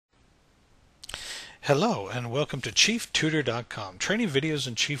Hello and welcome to ChiefTutor.com, training videos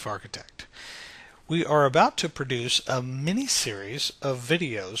in Chief Architect. We are about to produce a mini-series of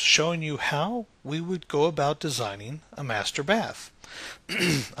videos showing you how we would go about designing a master bath.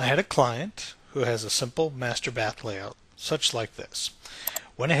 I had a client who has a simple master bath layout, such like this.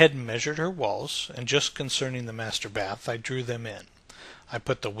 Went ahead and measured her walls, and just concerning the master bath, I drew them in. I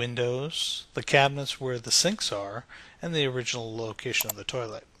put the windows, the cabinets where the sinks are, and the original location of the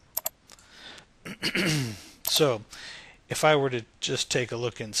toilet. So if I were to just take a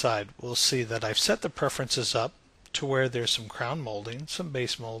look inside, we'll see that I've set the preferences up to where there's some crown molding, some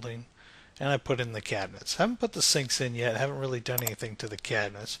base molding, and I put in the cabinets. Haven't put the sinks in yet, haven't really done anything to the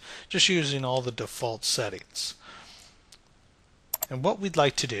cabinets, just using all the default settings. And what we'd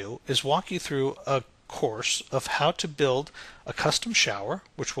like to do is walk you through a course of how to build a custom shower,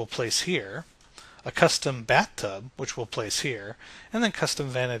 which we'll place here, a custom bathtub, which we'll place here, and then custom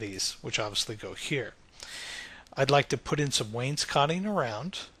vanities, which obviously go here. I'd like to put in some wainscoting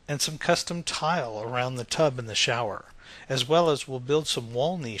around and some custom tile around the tub and the shower, as well as we'll build some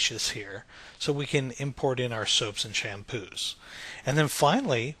wall niches here so we can import in our soaps and shampoos. And then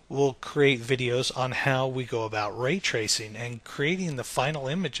finally, we'll create videos on how we go about ray tracing and creating the final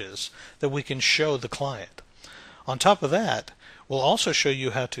images that we can show the client. On top of that, we'll also show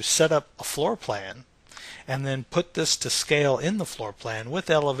you how to set up a floor plan and then put this to scale in the floor plan with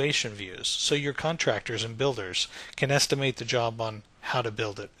elevation views so your contractors and builders can estimate the job on how to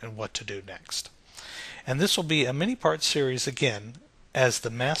build it and what to do next. And this will be a mini-part series again as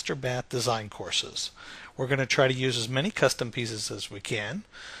the Master Bath Design courses. We're going to try to use as many custom pieces as we can,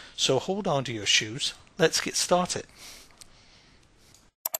 so hold on to your shoes. Let's get started.